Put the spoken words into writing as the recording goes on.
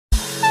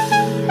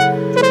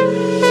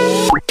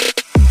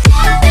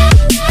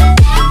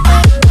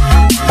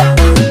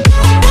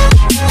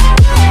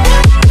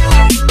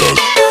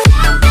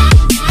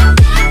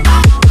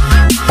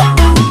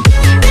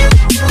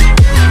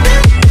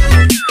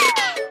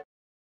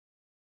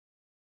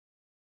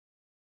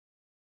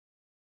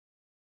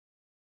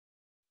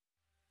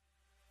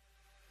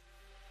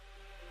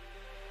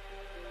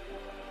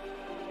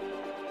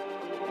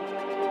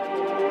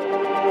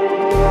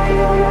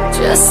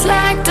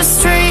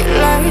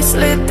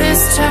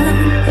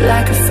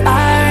like a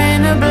fire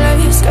in a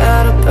blaze,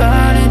 gotta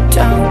burn it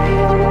down.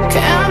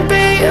 Can't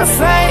be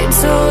afraid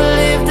to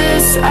leave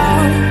this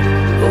out.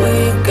 We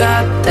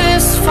got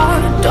this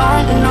far,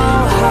 don't know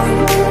how.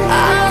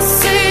 I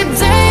see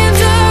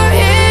danger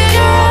in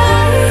your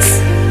eyes.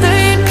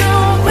 They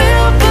know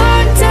we'll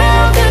burn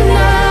down the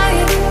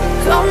night.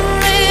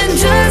 Coming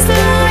just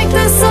like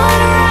the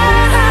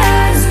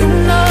sunrise. You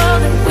know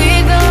that we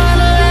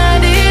gonna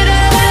light it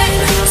up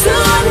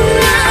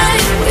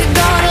tonight. We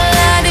gonna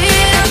light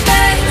it up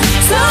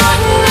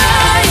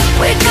tonight.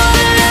 We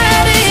gonna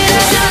light it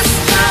up just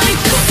like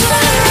the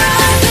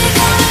sunrise. We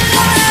gonna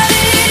light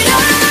it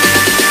up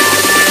now.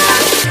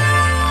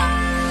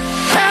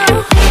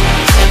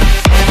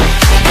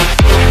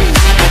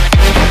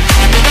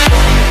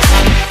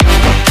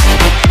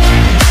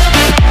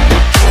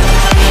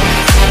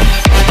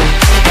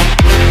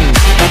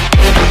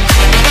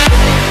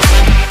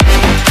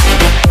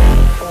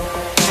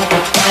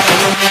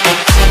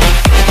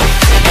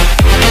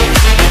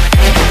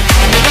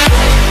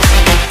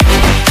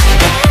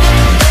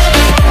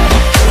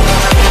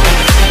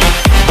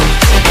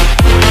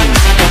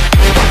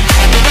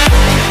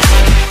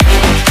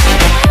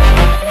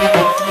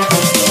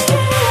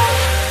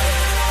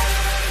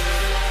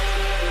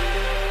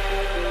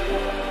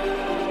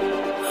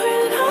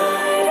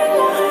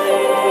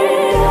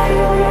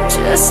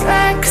 Just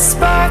like a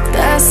spark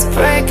that's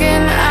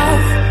breaking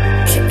out.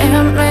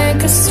 Can't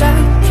make a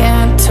stop,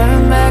 can't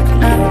turn back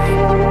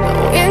now.